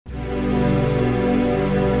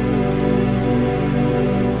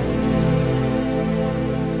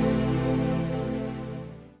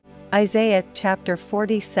Isaiah chapter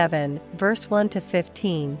 47, verse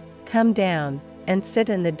 1-15, Come down, and sit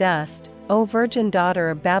in the dust, O virgin daughter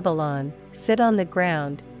of Babylon, sit on the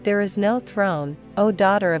ground, there is no throne, O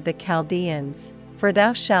daughter of the Chaldeans, for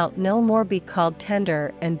thou shalt no more be called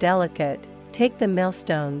tender and delicate. Take the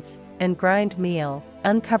millstones, and grind meal,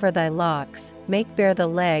 uncover thy locks, make bare the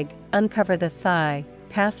leg, uncover the thigh,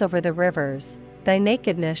 pass over the rivers. Thy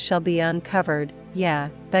nakedness shall be uncovered, yea,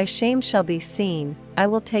 thy shame shall be seen. I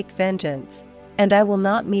will take vengeance, and I will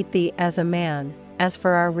not meet thee as a man, as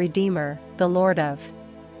for our Redeemer, the Lord of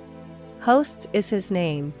hosts is his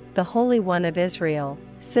name, the Holy One of Israel.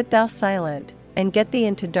 Sit thou silent, and get thee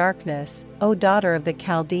into darkness, O daughter of the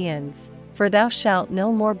Chaldeans, for thou shalt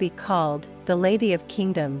no more be called the Lady of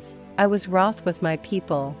Kingdoms. I was wroth with my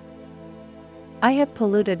people. I have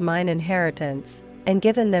polluted mine inheritance, and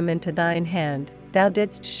given them into thine hand. Thou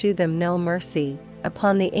didst shew them no mercy.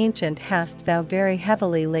 Upon the ancient hast thou very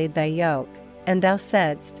heavily laid thy yoke, and thou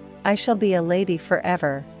saidst, I shall be a lady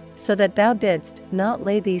forever, so that thou didst not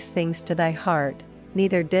lay these things to thy heart,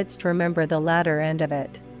 neither didst remember the latter end of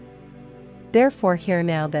it. Therefore hear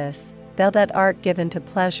now this, thou that art given to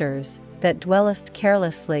pleasures, that dwellest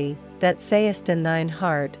carelessly, that sayest in thine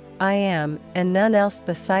heart, I am, and none else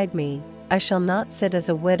beside me. I shall not sit as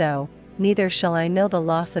a widow, neither shall I know the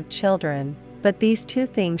loss of children. But these two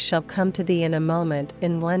things shall come to thee in a moment,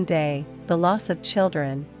 in one day, the loss of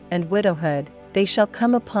children, and widowhood, they shall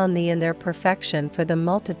come upon thee in their perfection for the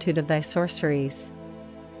multitude of thy sorceries,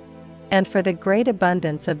 and for the great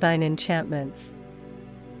abundance of thine enchantments.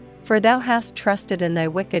 For thou hast trusted in thy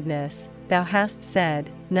wickedness, thou hast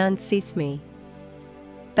said, None seeth me.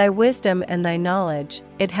 Thy wisdom and thy knowledge,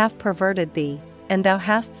 it hath perverted thee, and thou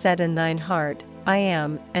hast said in thine heart, I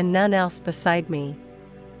am, and none else beside me.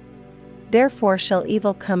 Therefore shall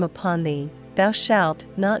evil come upon thee, thou shalt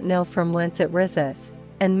not know from whence it riseth,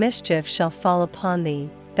 and mischief shall fall upon thee,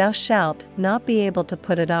 thou shalt not be able to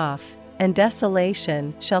put it off, and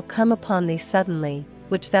desolation shall come upon thee suddenly,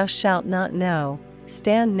 which thou shalt not know.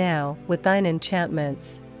 Stand now with thine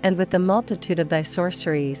enchantments, and with the multitude of thy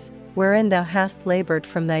sorceries, wherein thou hast labored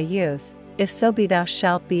from thy youth, if so be thou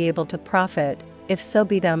shalt be able to profit, if so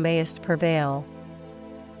be thou mayest prevail.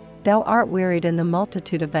 Thou art wearied in the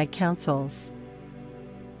multitude of thy counsels.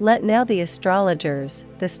 Let now the astrologers,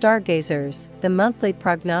 the stargazers, the monthly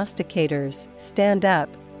prognosticators, stand up,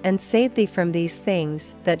 and save thee from these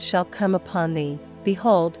things that shall come upon thee.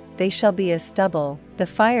 Behold, they shall be as stubble, the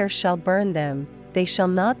fire shall burn them, they shall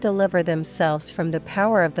not deliver themselves from the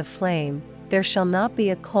power of the flame, there shall not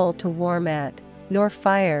be a coal to warm at, nor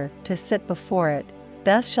fire to sit before it.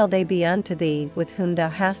 Thus shall they be unto thee with whom thou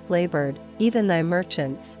hast labored, even thy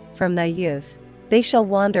merchants, from thy youth. They shall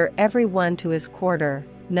wander every one to his quarter,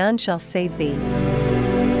 none shall save thee.